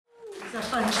A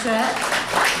fun set.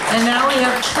 And now we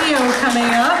have Clio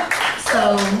coming up.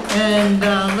 So, and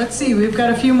let's see, we've got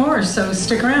a few more, so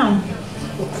stick around.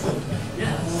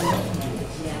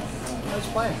 That's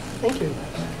fine. Thank you.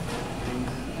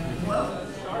 Whoa.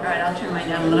 All right, I'll turn mine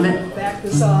down a little bit. Back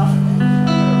this off.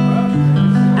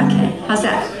 Okay, how's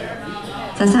that?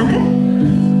 Does that sound good?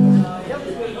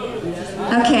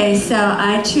 Okay, so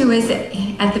I too was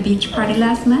at the beach party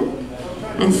last month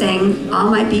and sang all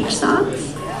my beach songs,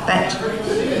 but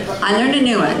I learned a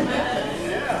new one.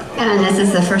 And this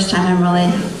is the first time I'm really,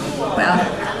 well,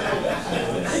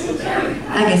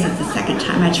 I guess it's the second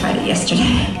time. I tried it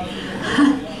yesterday.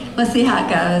 We'll see how it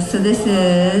goes. So this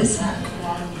is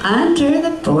Under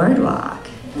the Boardwalk.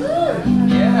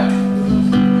 Yeah.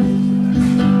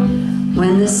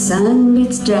 When the sun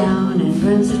beats down and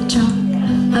burns the chalk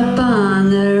up on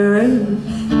the roof,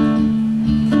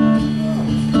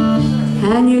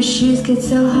 and your shoes get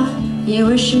so hot you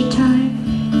wish your tired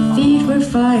feet were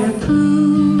fireproof.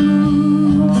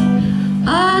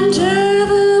 Under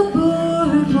the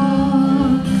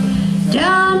boardwalk,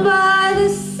 down by the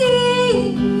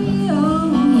sea,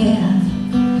 oh yeah,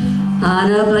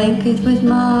 on a blanket with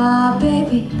my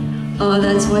baby, oh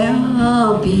that's where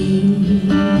I'll be.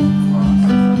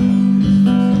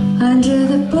 Under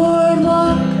the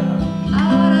boardwalk,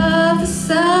 out of the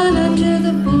sun, under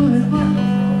the boardwalk.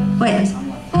 Wait,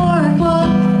 boardwalk,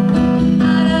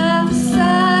 out of the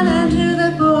sun, under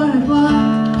the boardwalk.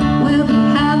 We'll be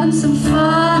having some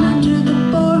fun under the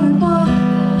boardwalk.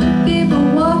 People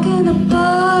walking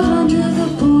above under the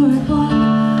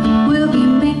boardwalk. We'll be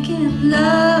making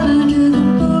love under the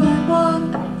boardwalk,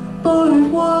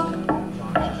 boardwalk.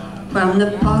 From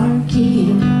the park you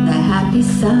hear the happy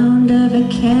sound of a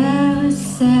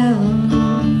carousel.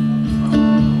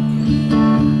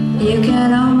 You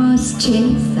can almost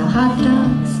taste the hot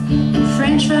dogs and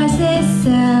french fries they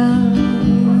sell.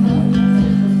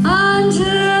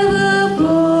 Under the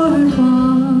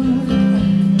boardwalk,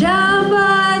 down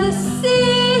by the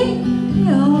sea,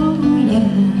 oh yeah,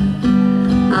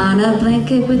 on a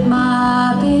blanket with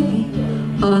my baby,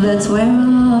 oh that's where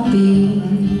I'll be.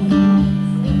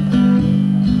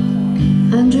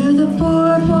 Under the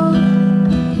boardwalk,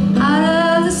 out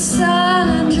of the sun,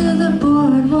 under the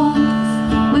boardwalk.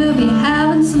 We'll be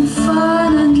having some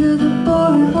fun under the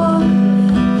boardwalk.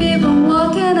 People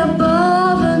walking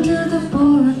above under the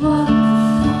boardwalk.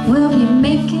 We'll be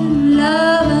making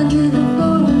love under the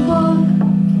boardwalk,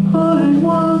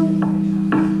 boardwalk.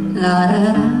 La da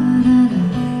da da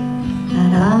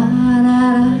da da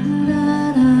da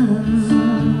da da.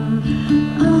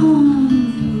 Oh,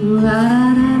 la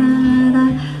da da da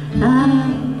da da da.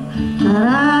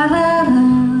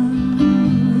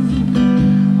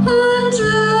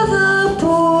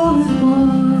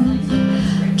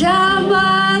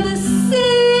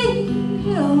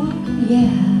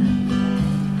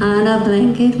 On a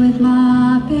blanket with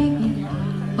my baby,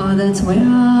 oh that's where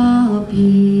I'll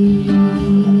be.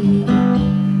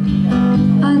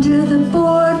 Under the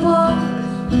boardwalk,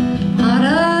 out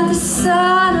of the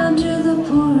sun, under the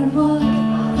boardwalk.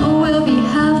 Oh we'll be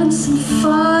having some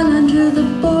fun under the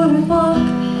boardwalk.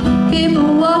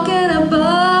 People walking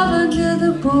above under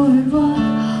the boardwalk.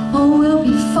 Oh we'll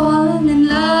be falling in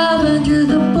love under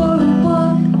the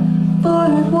boardwalk,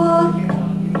 boardwalk,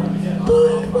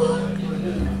 boardwalk.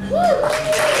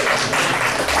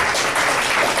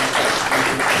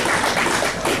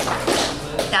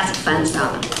 That's a fun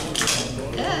song.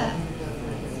 Yeah.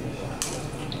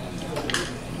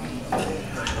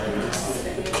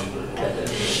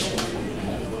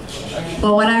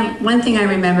 Well, one thing I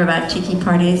remember about tiki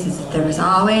parties is that there was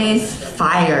always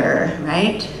fire,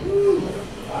 right?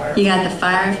 You got the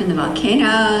fire from the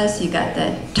volcanoes, you got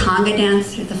the Tonga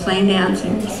dancers, the flame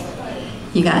dancers,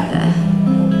 you got the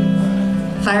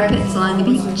fire pits along the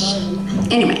beach.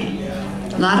 Anyway,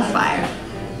 a lot of fire.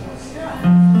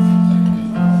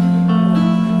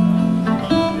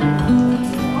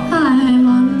 I'm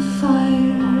on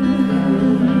fire.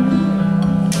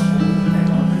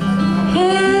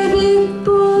 Hey big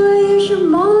boy, is your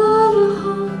mama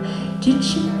home? Did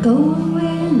she go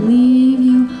and leave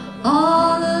you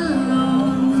all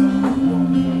alone?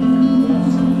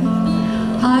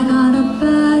 I got a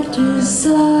bad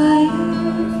desire.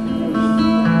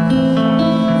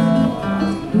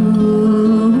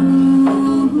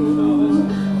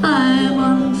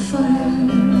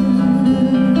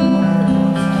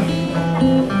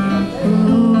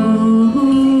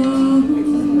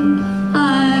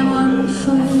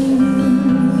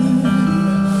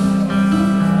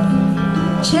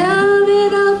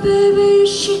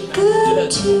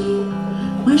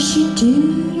 Was she do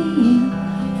to you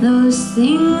those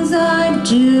things I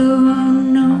do do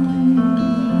unknown.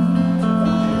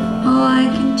 Oh, I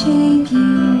can take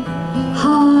you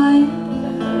higher.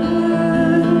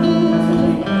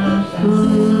 Ooh,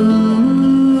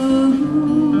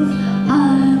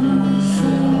 I'm on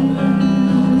fire.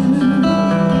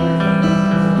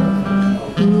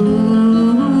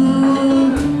 Ooh,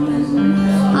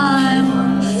 I'm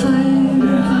on fire.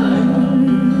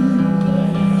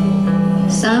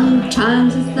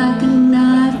 Sometimes it's like a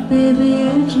knife, baby,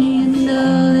 edgy and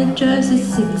dull. It drives a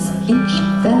 6-inch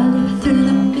valley through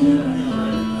the middle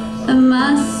of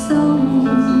my soul.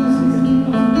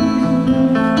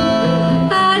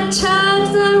 At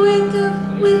times I wake up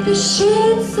with the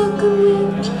shades soaking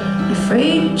wet, a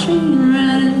freight train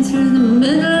running through the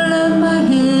middle of my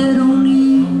head. Only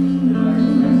you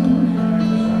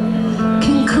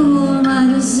can cool my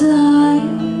desire.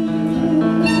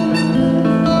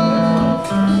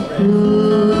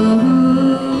 Ooh,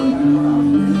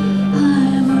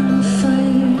 I'm on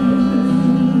fire.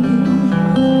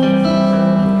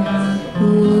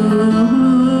 Ooh,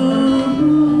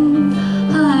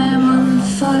 I'm on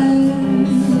fire.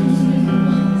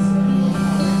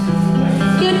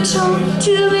 You talk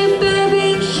to me, baby,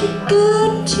 she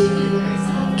good to you.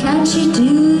 Can she do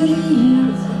to you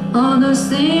all those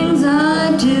things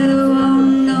I do? Oh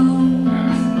no.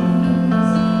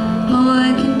 Oh,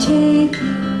 I can take you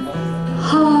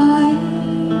high.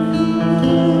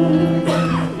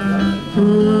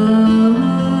 Ooh,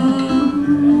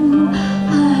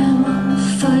 I'm on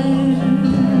fire.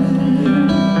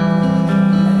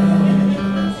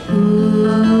 Ooh,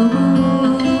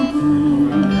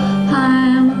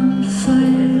 I'm on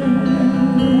fire.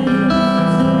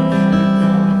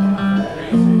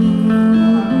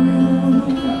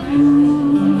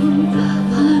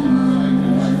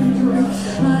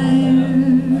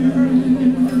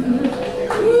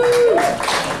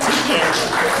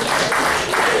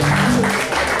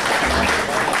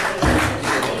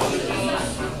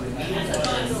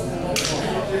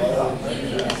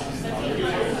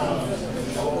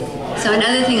 So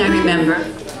another thing I remember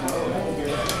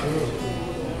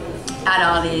at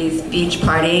all these beach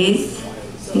parties,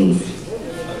 these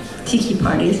tiki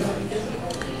parties,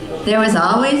 there was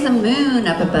always a moon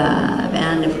up above,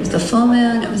 and if it was the full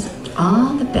moon, it was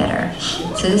all the better.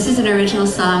 So this is an original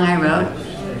song I wrote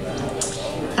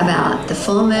about the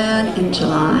full moon in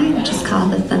July, which is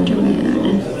called the Thunder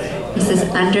Moon. This is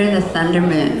Under the Thunder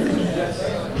Moon.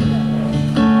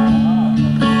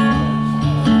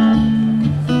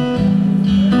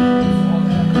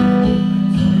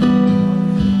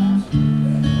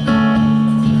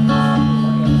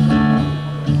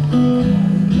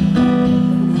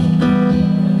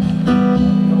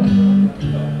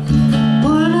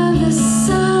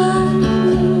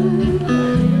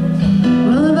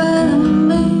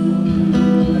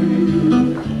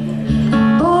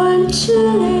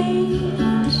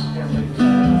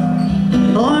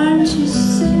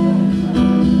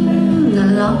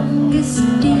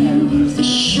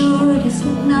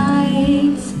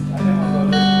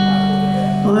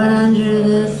 Under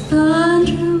the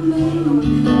thunder moon,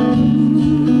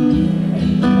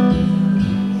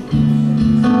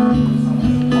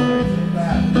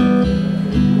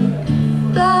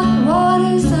 black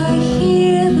waters, I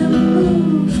hear them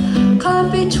move,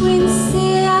 caught between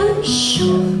sea and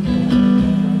shore.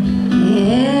 The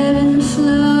ebb and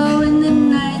flow in the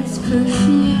night's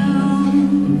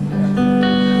perfume,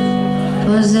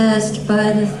 possessed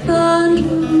by the thunder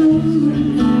moon.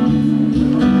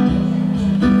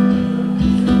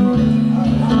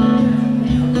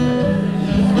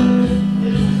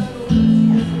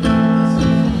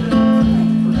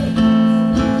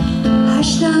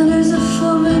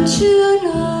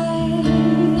 Tonight,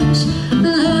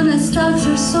 Luna stops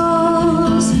her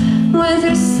souls with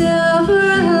her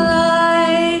silver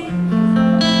light,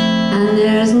 and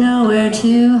there's nowhere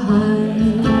to hide.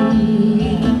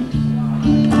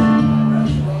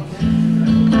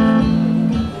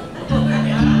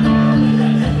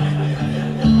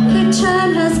 The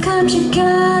time has come to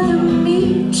gather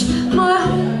meet, my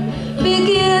heart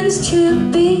begins to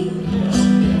beat.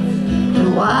 The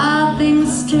wild things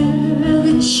stir,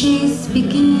 the chase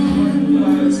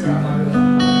begins.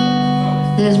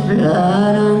 There's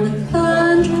blood on the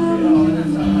thunder moon.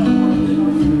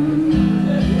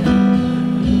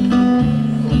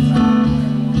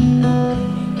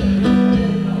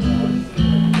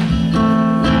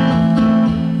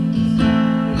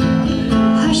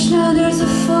 Hush now, there's a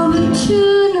full moon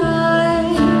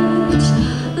tonight.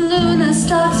 Luna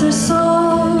stops her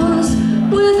souls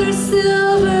with her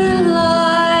silver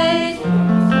light,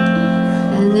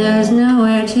 and there's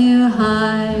nowhere to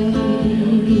hide.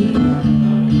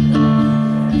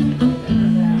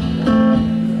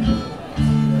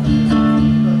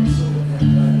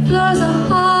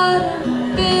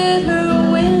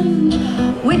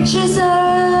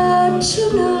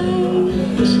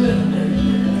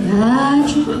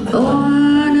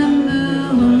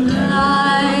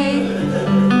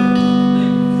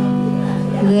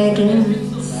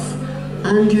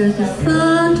 under the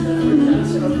thunder.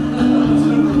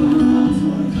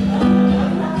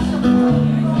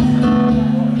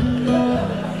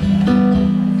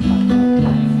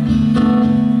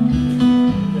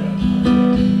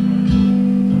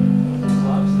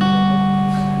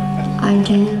 I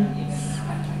dance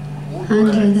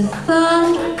under the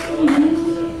thunder.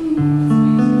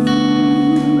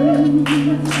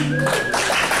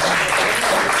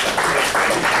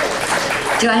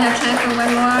 Do I have time for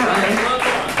one more?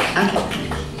 Okay.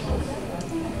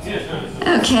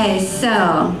 Okay,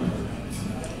 so,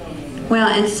 well,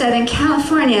 in Southern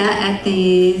California at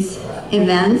these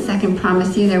events, I can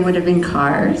promise you there would have been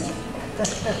cars.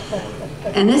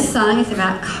 And this song is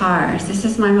about cars. This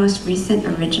is my most recent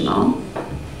original.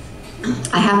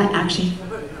 I haven't actually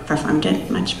performed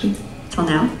it much till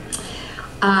now.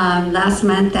 Last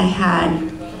month I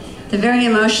had the very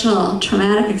emotional,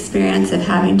 traumatic experience of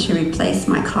having to replace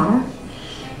my car,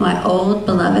 my old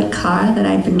beloved car that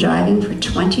I'd been driving for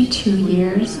 22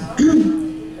 years,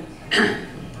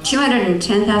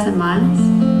 210,000 miles.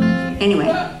 Anyway,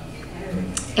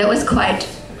 it was quite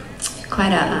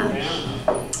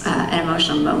an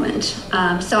emotional moment.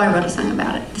 So I wrote a song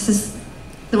about it. This is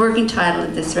the working title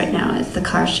of this right now is The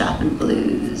Car Shopping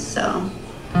Blues. So.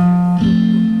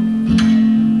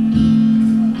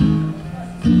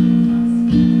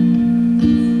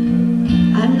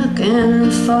 Looking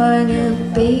for a new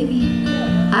baby,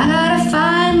 I gotta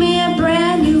find me a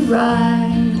brand new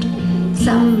ride.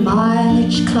 Some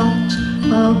mileage clocked,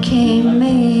 okay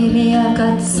maybe I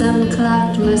got some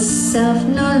clocked myself,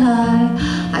 no lie,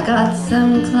 I got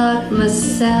some clocked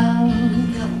myself.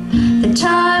 The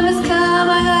time has come,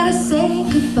 I gotta say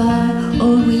goodbye.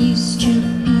 Oh, we used to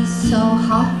be so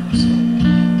hot.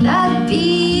 That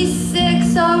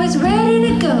B6 always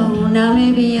ready to go. Now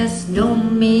maybe yes, no,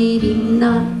 maybe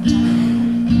not.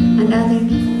 Another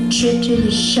trip to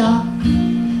the shop.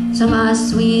 So my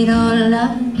sweet old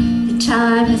love, the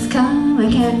time has come.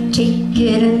 I can't take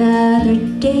it another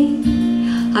day.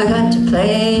 I got to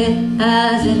play it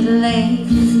as it lays.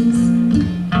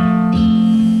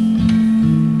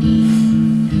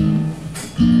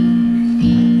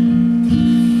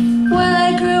 Well,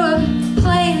 I grew up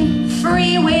playing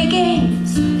freeway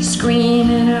games,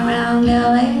 screaming around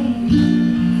LA.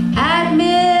 At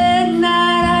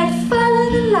midnight I'd follow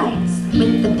the lights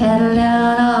with the pedal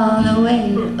down all the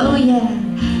way. Oh yeah,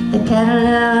 the pedal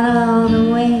down all the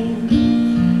way.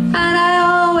 And I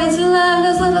always loved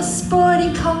those little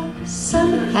sporty cars.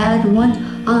 Some had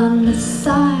one on the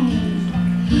side,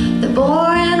 the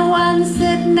boring one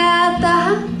sitting at the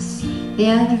house, the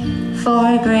other for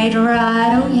a great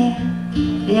ride. Oh yeah,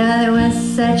 the other was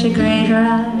such a great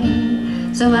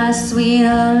ride. So my sweet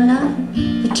old love,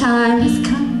 the time has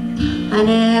come. I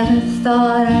never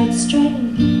thought I'd stray.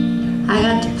 I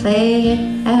got to play it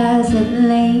as it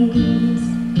lays.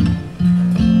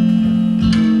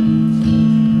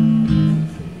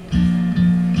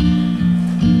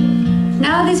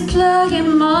 Now these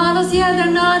plug-in models, yeah,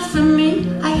 they're not for me.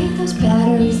 I hate those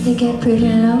batteries, they get pretty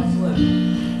low.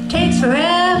 Takes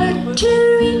forever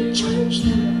to recharge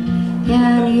them.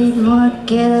 Yeah, I need more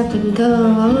get up and go.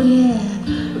 Oh yeah,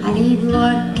 I need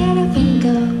more get up and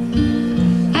go.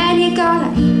 And you gotta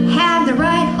have the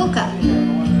right hookup.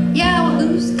 Yeah, well,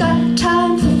 who's got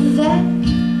time for that?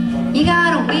 You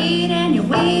gotta wait and you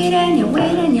wait and you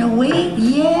wait and you wait.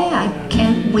 Yeah, I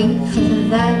can't wait for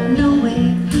that, no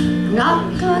way. I'm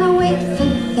not gonna wait for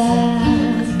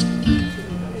that.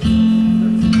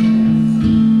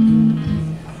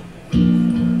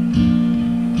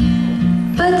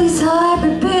 But these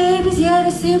hybrid babies, yeah,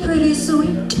 they seem pretty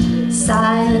sweet.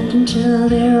 Silent until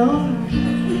they're over.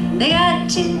 They got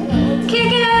two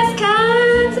kick-ass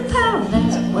kinds of power.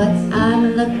 That's what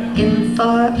I'm looking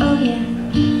for. Oh yeah,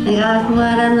 they got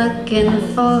what I'm looking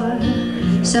for.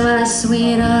 So my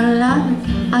sweet old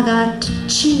love, I got to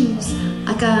choose.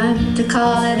 I got to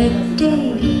call it a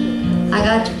day. I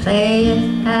got to play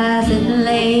it as it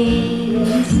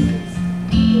lays.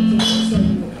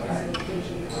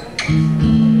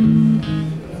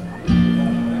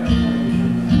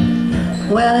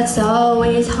 Well, it's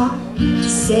always hard to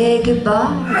say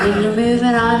goodbye when you're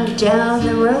moving on down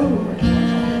the road.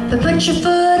 But put your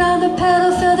foot on the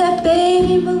pedal, feel that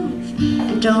baby move,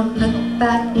 and don't look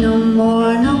back no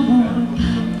more, no more.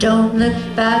 Don't look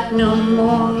back no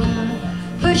more.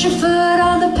 Put your foot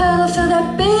on the pedal, feel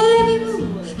that baby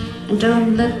move, and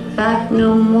don't look back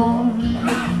no more.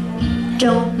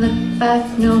 Don't look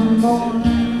back no more.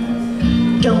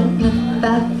 Don't look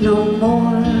back no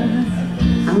more.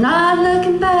 I'm not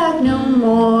looking back no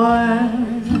more.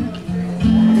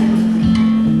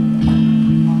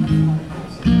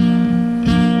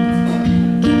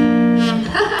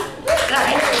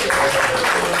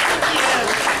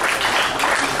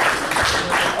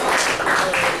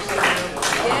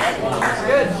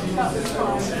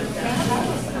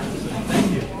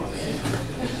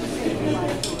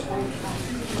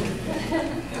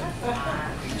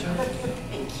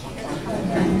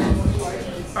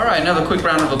 right, another quick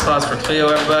round of applause for Clio,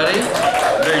 everybody.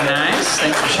 Very nice.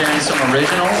 Thanks for sharing some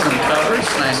originals and covers.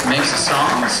 Nice mix of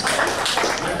songs.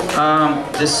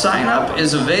 The sign up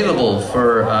is available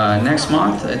for next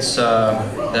month. It's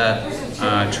that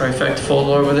trifecta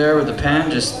folder over there with the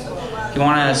pen. Just if you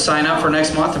want to sign up for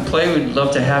next month and play, we'd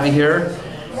love to have you here.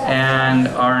 And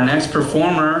our next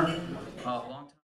performer